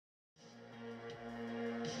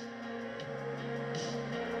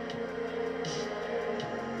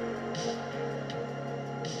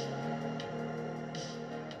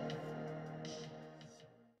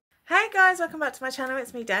guys, welcome back to my channel.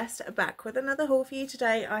 It's me, Des, back with another haul for you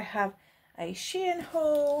today. I have a Shein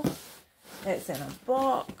haul. It's in a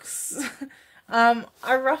box.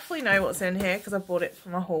 I roughly know what's in here because I bought it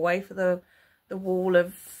from a hallway for the wall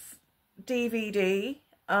of DVD.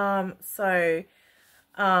 I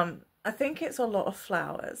think it's a lot of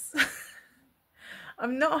flowers.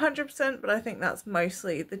 I'm not 100%, but I think that's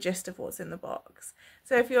mostly the gist of what's in the box.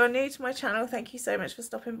 So if you're new to my channel, thank you so much for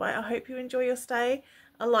stopping by. I hope you enjoy your stay.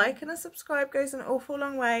 A like and a subscribe goes an awful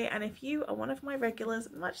long way. And if you are one of my regulars,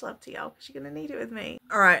 much love to y'all because you're going to need it with me.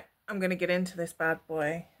 Alright, I'm going to get into this bad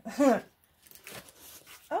boy. Oh,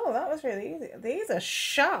 that was really easy. These are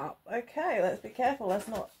sharp. Okay, let's be careful. Let's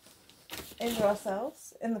not injure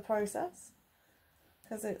ourselves in the process.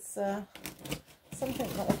 Because it's something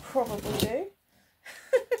that I probably do.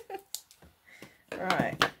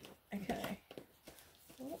 Right, okay.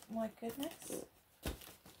 Oh my goodness.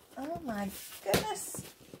 Oh my goodness.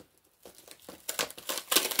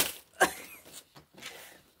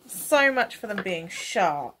 So much for them being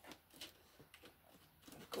sharp.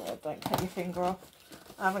 God, don't cut your finger off.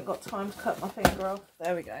 I haven't got time to cut my finger off.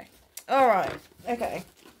 There we go. Alright, okay.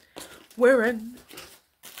 We're in.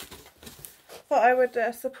 Thought I would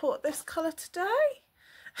support this colour today.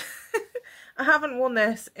 I haven't worn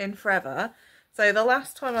this in forever. So the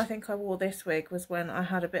last time I think I wore this wig was when I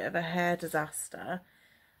had a bit of a hair disaster.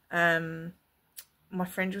 My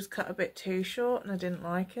fringe was cut a bit too short and I didn't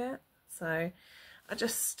like it. So I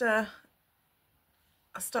just I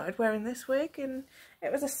started wearing this wig and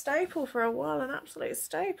it was a staple for a while, an absolute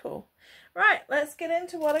staple. Right, let's get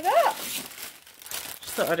into what I got.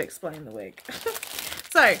 Just thought I'd explain the wig.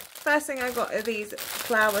 So, first thing I got are these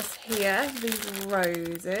flowers here, these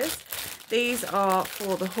roses. These are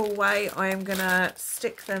for the hallway. I am going to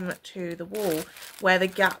stick them to the wall where the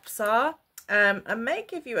gaps are. I may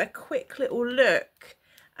give you a quick little look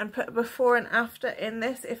and put a before and after in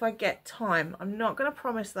this if I get time. I'm not going to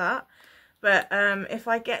promise that, but if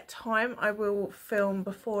I get time, I will film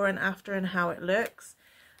before and after and how it looks.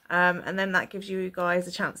 And then that gives you guys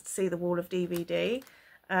a chance to see the wall of DVD.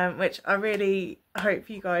 Which I really hope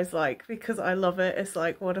you guys like because I love it. It's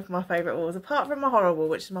like one of my favourite walls, apart from my horror wall,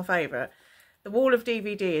 which is my favourite. The wall of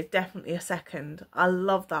DVD is definitely a second. I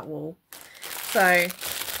love that wall. So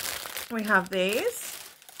we have these,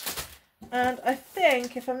 and I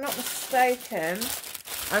think, if I'm not mistaken,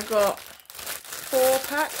 I've got 4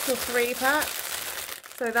 packs or 3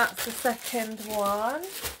 packs. So that's the second one.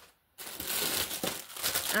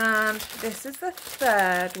 And this is the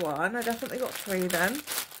third one. I definitely got 3 then.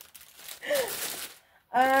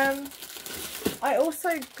 I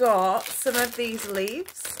also got some of these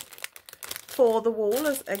leaves for the wall.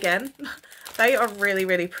 Again, they are really,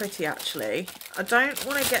 really pretty actually. I don't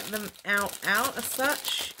want to get them out as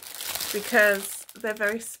such because they're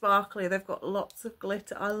very sparkly. They've got lots of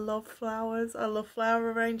glitter. I love flowers. I love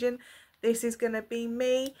flower arranging. This is going to be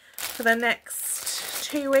me for the next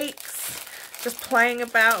 2 weeks. Just playing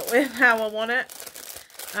about with how I want it.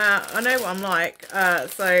 I know what I'm like,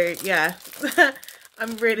 so yeah,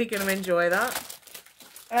 I'm really going to enjoy that.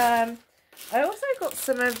 I also got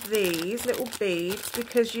some of these little beads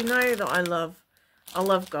because you know that I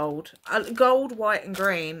love gold. Gold, white and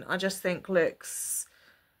green I just think looks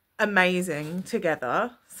amazing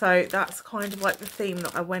together. So that's kind of like the theme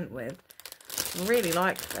that I went with. Really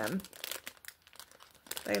like them.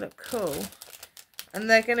 They look cool. And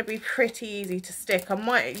they're going to be pretty easy to stick.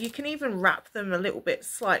 You can even wrap them a little bit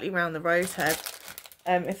slightly around the rose head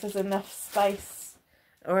if there's enough space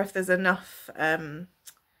or if there's enough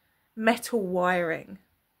metal wiring.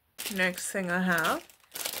 Next thing I have.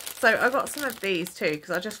 So I got some of these too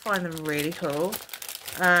because I just find them really cool.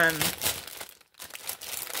 I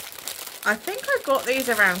think I got these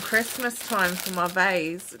around Christmas time for my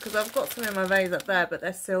vase because I've got some in my vase up there, but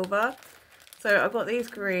they're silver. So I've got these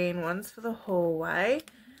green ones for the hallway.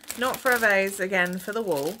 Not for a vase, again, for the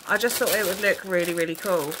wall. I just thought it would look really, really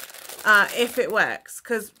cool if it works.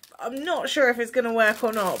 Because I'm not sure if it's going to work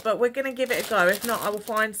or not. But we're going to give it a go. If not, I will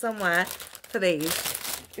find somewhere for these.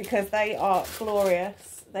 Because they are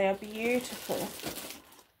glorious. They are beautiful.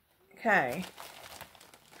 Okay.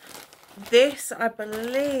 This, I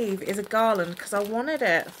believe, is a garland. Because I wanted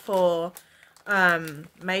it for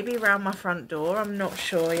maybe around my front door. I'm not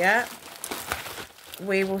sure yet.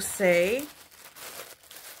 We will see.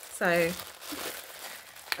 So,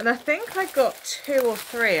 and I think I got 2 or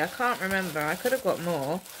 3. I can't remember. I could have got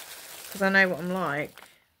more because I know what I'm like.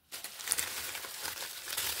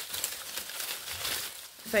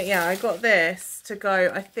 But yeah, I got this to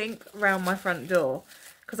go, I think, around my front door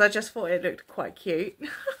because I just thought it looked quite cute.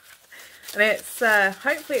 And it's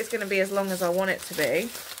hopefully it's going to be as long as I want it to be.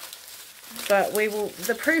 But we will,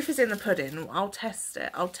 the proof is in the pudding. I'll test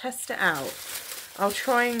it. I'll test it out. I'll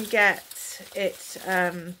try and get it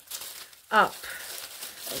up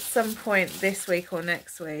at some point this week or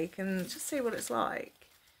next week and just see what it's like.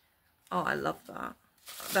 Oh, I love that.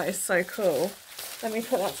 That is so cool. Let me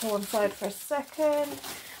put that to one side for a second.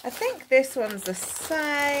 I think this one's the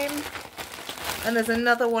same. And there's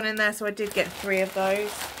another one in there, so I did get 3 of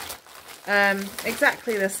those.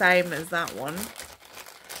 Exactly the same as that one.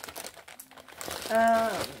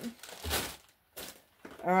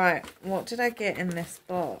 Alright, what did I get in this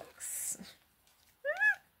box?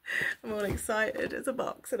 I'm all excited. It's a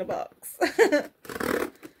box in a box.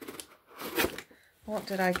 What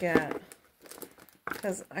did I get?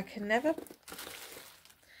 Because I can never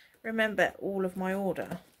remember all of my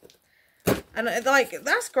order. And like,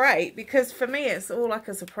 that's great, because for me it's all like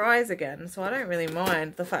a surprise again, so I don't really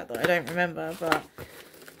mind the fact that I don't remember, but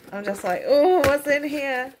I'm just like, oh, what's in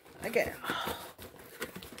here? I get, oh.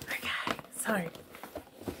 Okay, so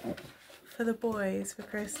for the boys for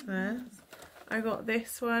Christmas, I got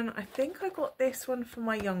this one. I think I got this one for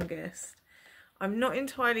my youngest. I'm not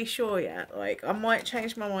entirely sure yet. Like, I might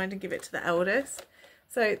change my mind and give it to the eldest.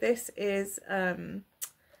 So this is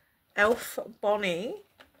Elf Bonnie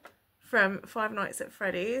from Five Nights at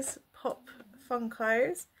Freddy's Pop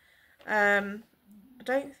Funkos. I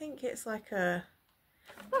don't think it's like a,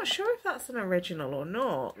 I'm not sure if that's an original or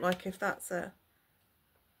not. Like, if that's a,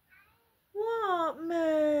 what,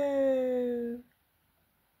 Moo?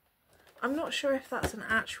 I'm not sure if that's an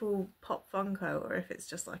actual Pop Funko or if it's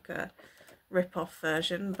just like a rip-off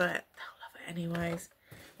version, but they'll love it anyways,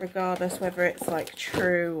 regardless whether it's like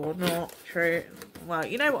true or not true. Well,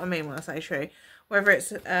 you know what I mean when I say true, whether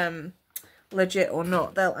it's legit or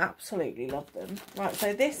not, they'll absolutely love them. Right,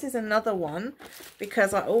 so this is another one,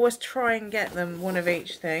 because I always try and get them one of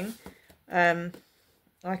each thing.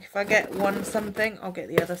 Like, if I get one something, I'll get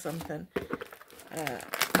the other something.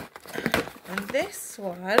 And this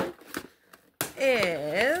one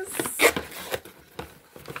is,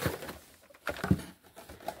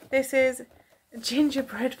 this is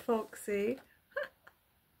Gingerbread Foxy.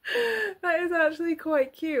 That is actually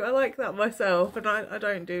quite cute. I like that myself, and I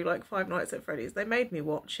don't do like Five Nights at Freddy's. They made me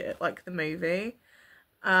watch it, like the movie.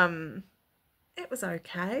 It was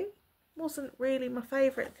okay. Wasn't really my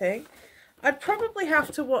favourite thing. I'd probably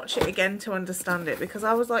have to watch it again to understand it, because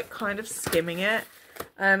I was like kind of skimming it.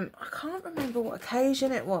 I can't remember what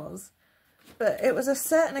occasion it was, but it was a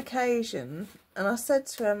certain occasion, and I said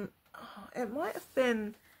to him, oh, it might have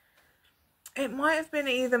been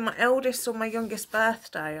either my eldest or my youngest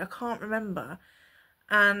birthday, I can't remember,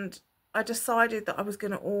 and I decided that I was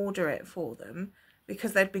going to order it for them,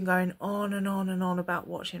 because they'd been going on and on and on about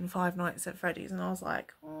watching Five Nights at Freddy's, and I was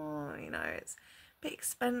like, oh, you know, it's a bit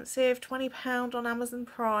expensive, £20 on Amazon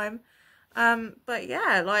Prime, but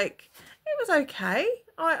yeah, like, it was okay.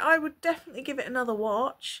 I would definitely give it another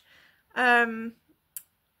watch. I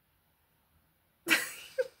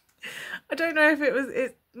don't know if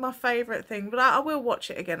it's my favourite thing, but I will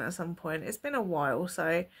watch it again at some point. It's been a while, so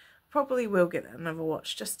I probably will get another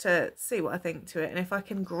watch just to see what I think to it, and if I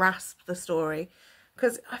can grasp the story,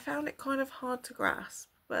 because I found it kind of hard to grasp,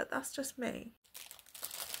 but that's just me.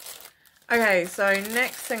 Okay, so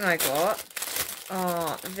next thing I got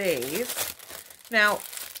are these. Now,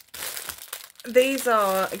 these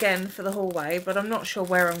are, again, for the hallway, but I'm not sure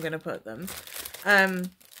where I'm going to put them.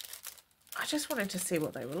 I just wanted to see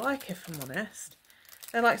what they were like, if I'm honest.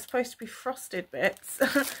 They're like supposed to be frosted bits.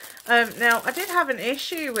 Now, I did have an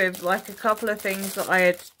issue with like a couple of things that I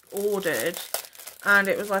had ordered, and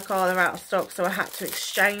it was like, oh, they're out of stock, so I had to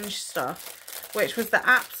exchange stuff, which was the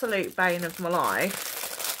absolute bane of my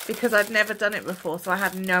life, because I'd never done it before, so I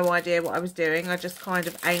had no idea what I was doing. I just kind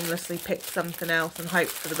of aimlessly picked something else and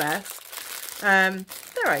hoped for the best.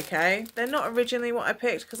 They're okay. They're not originally what I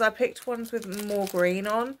picked, because I picked ones with more green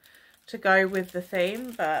on to go with the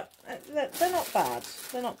theme, but they're not bad.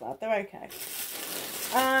 They're not bad. They're okay.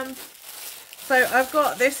 So I've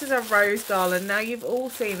got, this is a rose garland. Now, you've all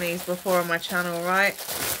seen these before on my channel, right?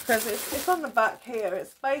 Because it's on the back here.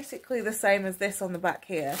 It's basically the same as this on the back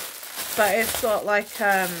here, but it's got like,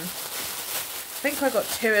 I think I got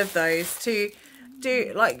 2 of those to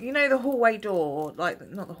do, like, you know, the hallway door,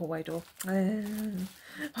 like, not the hallway door. What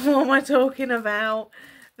am I talking about?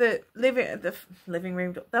 The living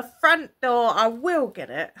room door, the front door. I will get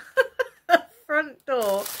it. The front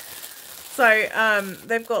door. So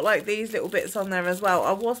they've got like these little bits on there as well.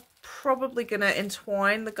 I was probably gonna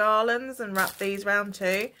entwine the garlands and wrap these round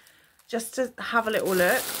too, just to have a little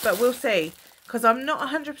look, but we'll see, because I'm not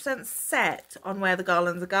 100% set on where the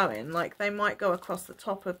garlands are going. Like, they might go across the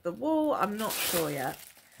top of the wall, I'm not sure yet,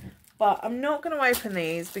 But I'm not going to open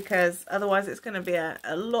these because otherwise it's going to be a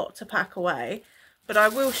lot to pack away. But I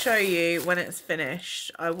will show you when it's finished.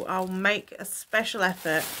 I'll make a special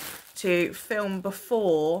effort to film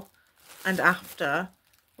before and after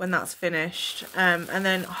when that's finished. And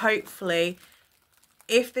then hopefully,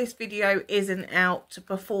 if this video isn't out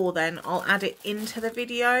before then, I'll add it into the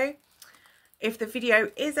video. If the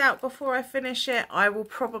video is out before I finish it, I will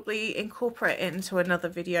probably incorporate it into another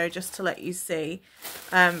video just to let you see.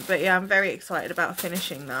 But yeah, I'm very excited about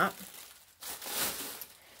finishing that.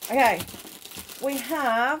 Okay, we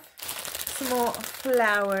have some more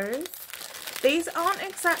flowers. These aren't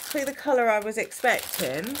exactly the colour I was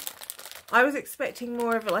expecting. I was expecting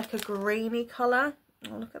more of like a greeny colour.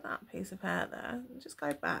 Oh, look at that piece of hair there. Just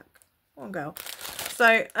go back. Come on, girl.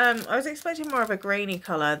 So, I was expecting more of a greeny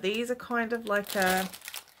colour. These are kind of like a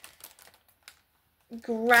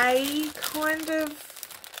grey kind of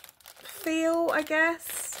feel, I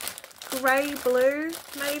guess. Grey blue,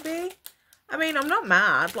 maybe. I mean, I'm not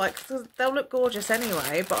mad. Like, they'll look gorgeous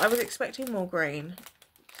anyway, but I was expecting more green.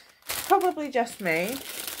 Probably just me.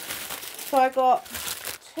 So I got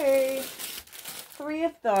 2, 3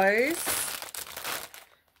 of those.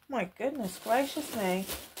 My goodness gracious me.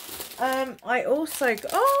 I also got,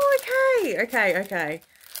 oh, okay.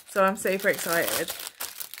 So I'm super excited.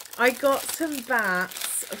 I got some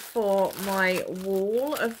bats for my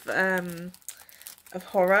wall of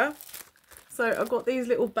horror. So I got these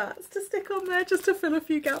little bats to stick on there just to fill a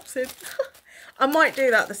few gaps in. I might do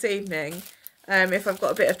that this evening. If I've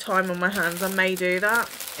got a bit of time on my hands, I may do that.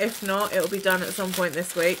 If not, it'll be done at some point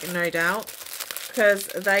this week, no doubt. Because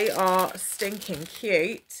they are stinking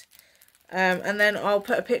cute. And then I'll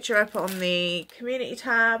put a picture up on the community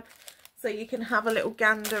tab so you can have a little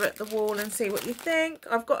gander at the wall and see what you think.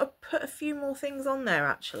 I've got to put a few more things on there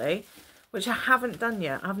actually, which I haven't done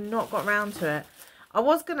yet. I've not got round to it. I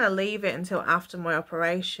was going to leave it until after my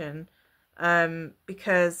operation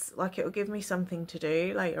because like it will give me something to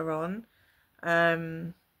do later on.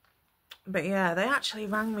 But yeah, they actually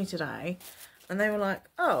rang me today and they were like,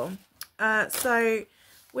 oh, so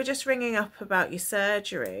we're just ringing up about your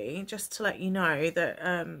surgery just to let you know that,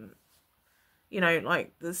 you know,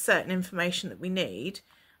 like there's certain information that we need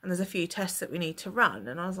and there's a few tests that we need to run.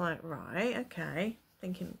 And I was like, right, okay.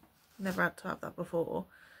 Thinking, never had to have that before.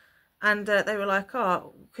 And they were like,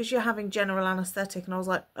 oh, because you're having general anaesthetic. And I was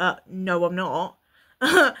like, no, I'm not.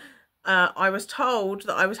 I was told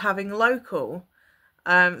that I was having local.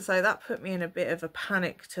 So that put me in a bit of a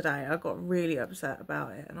panic today. I got really upset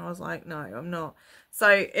about it. And I was like, no, I'm not.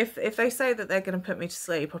 So if they say that they're going to put me to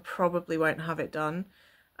sleep, I probably won't have it done.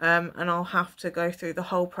 And I'll have to go through the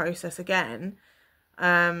whole process again.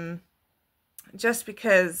 Just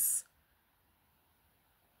because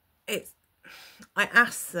I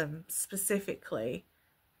asked them specifically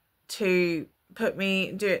to do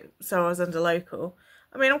it so I was under local.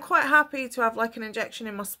 I mean, I'm quite happy to have like an injection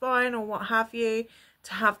in my spine or what have you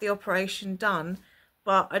to have the operation done.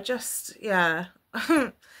 But I just, yeah,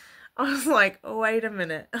 I was like, oh, wait a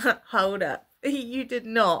minute, hold up. You did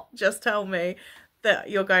not just tell me that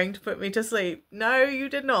you're going to put me to sleep. No, you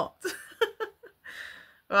did not.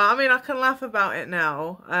 Well, I mean, I can laugh about it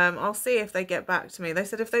now. I'll see if they get back to me. They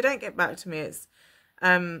said if they don't get back to me, it's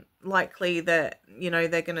likely that, you know,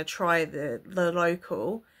 they're going to try the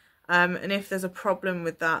local. And if there's a problem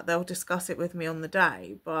with that, they'll discuss it with me on the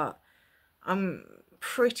day. But I'm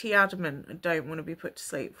pretty adamant I don't want to be put to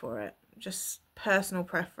sleep for it. Just personal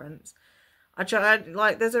preference.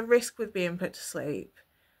 Like, there's a risk with being put to sleep.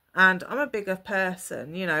 And I'm a bigger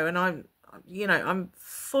person, you know, and I'm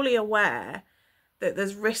fully aware that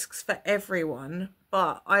there's risks for everyone.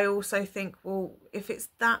 But I also think, well, if it's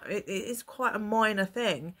that, it is quite a minor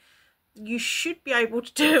thing. You should be able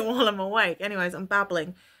to do it while I'm awake. Anyways, I'm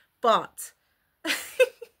babbling. But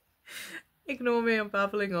ignore me, I'm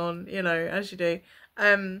babbling on, you know, as you do.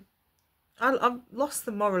 I've lost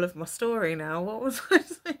the moral of my story now. What was I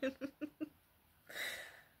saying?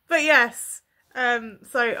 But yes,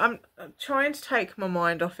 so I'm trying to take my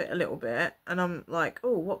mind off it a little bit, and I'm like,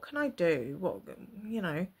 oh, what can I do? What, you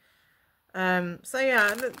know? So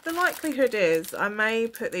yeah, the likelihood is I may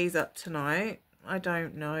put these up tonight. I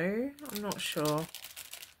don't know. I'm not sure.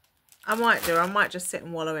 I might do. I might just sit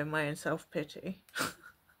and wallow in my own self-pity.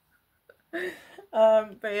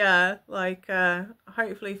 But yeah, like,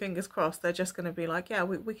 hopefully, fingers crossed, they're just going to be like, yeah,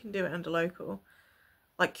 we can do it under local.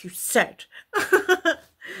 Like you said.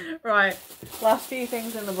 Right, last few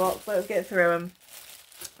things in the box. Let's get through them.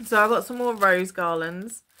 So I got some more rose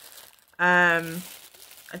garlands. I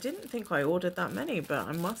didn't think I ordered that many, but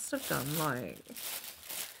I must have done, like,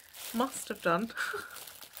 must have done.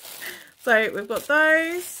 So we've got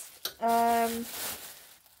those. I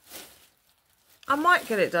might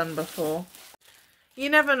get it done before. You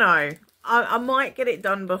never know. I might get it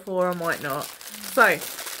done before, I might not. So,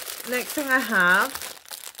 next thing I have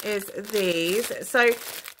is these. So,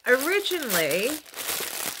 originally,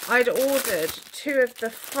 I'd ordered 2 of the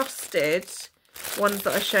frosted ones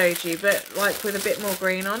that I showed you, but like with a bit more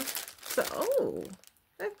green on. So, oh,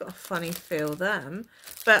 they've got a funny feel, them.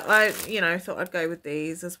 But I, you know, thought I'd go with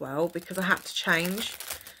these as well because I had to change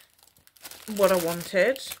what I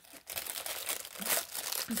wanted.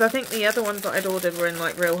 So I think the other ones that I'd ordered were in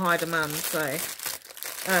like real high demand. So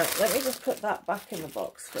let me just put that back in the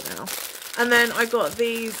box for now. And then I got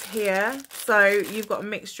these here. So you've got a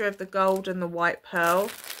mixture of the gold and the white pearl.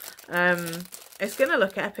 It's going to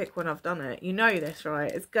look epic when I've done it. You know this, right?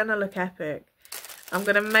 It's going to look epic. I'm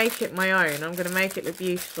going to make it my own. I'm going to make it look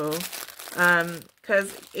beautiful.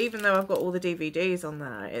 Because even though I've got all the DVDs on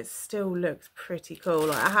there, it still looks pretty cool.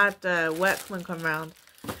 Like I had workmen come round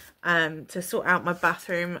to sort out my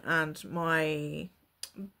bathroom and my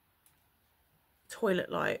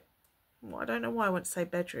toilet light. Well, I don't know why I went to say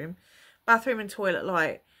bedroom. Bathroom and toilet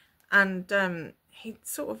light. And he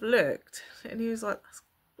sort of looked and he was like,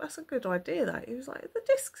 that's a good idea, that. He was like, the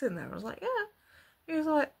disc's in there. I was like, yeah. He was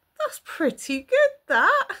like, that's pretty good,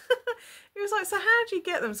 that. He was like, so how do you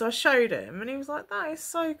get them? So I showed him and he was like, that is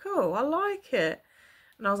so cool. I like it.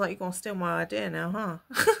 And I was like, you're going to steal my idea now, huh?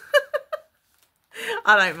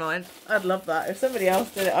 I don't mind. I'd love that. If somebody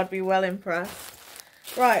else did it, I'd be well impressed.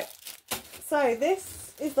 Right. So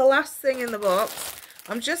this is the last thing in the box.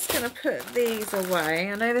 I'm just going to put these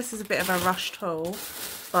away. I know this is a bit of a rushed haul,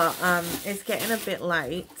 but it's getting a bit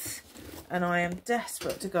late. And I am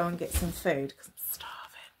desperate to go and get some food because I'm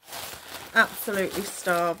starving. Absolutely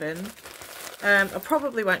starving. I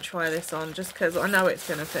probably won't try this on just because I know it's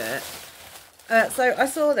going to fit. So I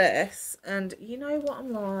saw this. And you know what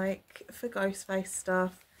I'm like for ghost face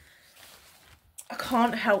stuff. I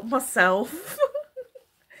can't help myself.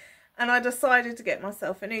 And I decided to get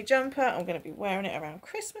myself a new jumper. I'm going to be wearing it around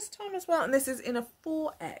Christmas time as well. And this is in a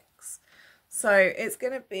 4X. So it's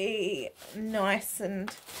going to be nice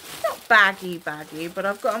and not baggy, but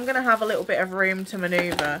I'm going to have a little bit of room to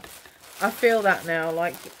maneuver. I feel that now.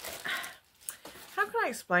 Like, how can I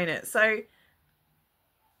explain it? So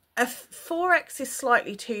a 4X is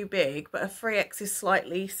slightly too big, but a 3X is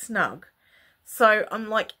slightly snug. So I'm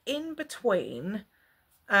like in between,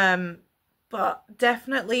 but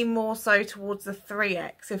definitely more so towards the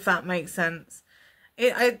 3X, if that makes sense.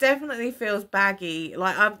 It definitely feels baggy.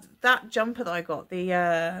 Like that jumper that I got,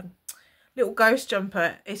 the little ghost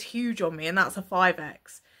jumper, is huge on me, and that's a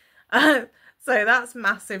 5X. So that's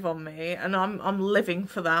massive on me, and I'm living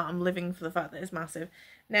for that. I'm living for the fact that it's massive.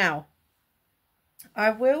 Now,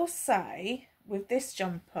 I will say, with this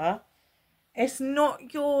jumper, it's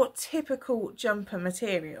not your typical jumper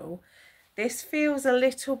material. This feels a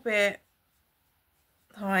little bit,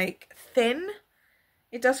 like, thin.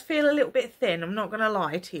 It does feel a little bit thin, I'm not going to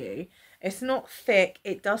lie to you. It's not thick,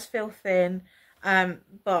 it does feel thin,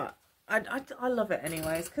 but I love it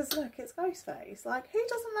anyways, because look, it's Ghostface. Like, who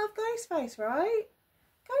doesn't love Ghostface, right?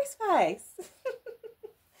 Ghostface!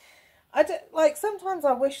 Like, sometimes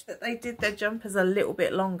I wish that they did their jumpers a little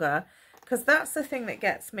bit longer, because that's the thing that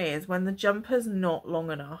gets me, is when the jumper's not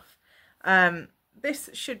long enough. This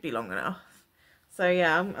should be long enough. So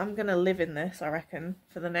yeah, I'm going to live in this, I reckon,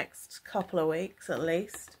 for the next couple of weeks at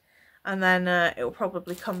least. And then it'll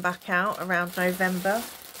probably come back out around November.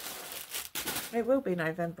 It will be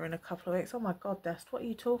November in a couple of weeks. Oh my God, Dest, what are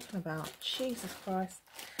you talking about? Jesus Christ.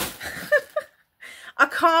 I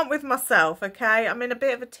can't with myself, okay? I'm in a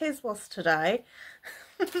bit of a tiswas today.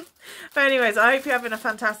 But anyways, I hope you're having a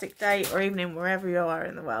fantastic day or evening wherever you are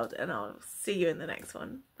in the world. And I'll see you in the next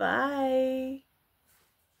one. Bye.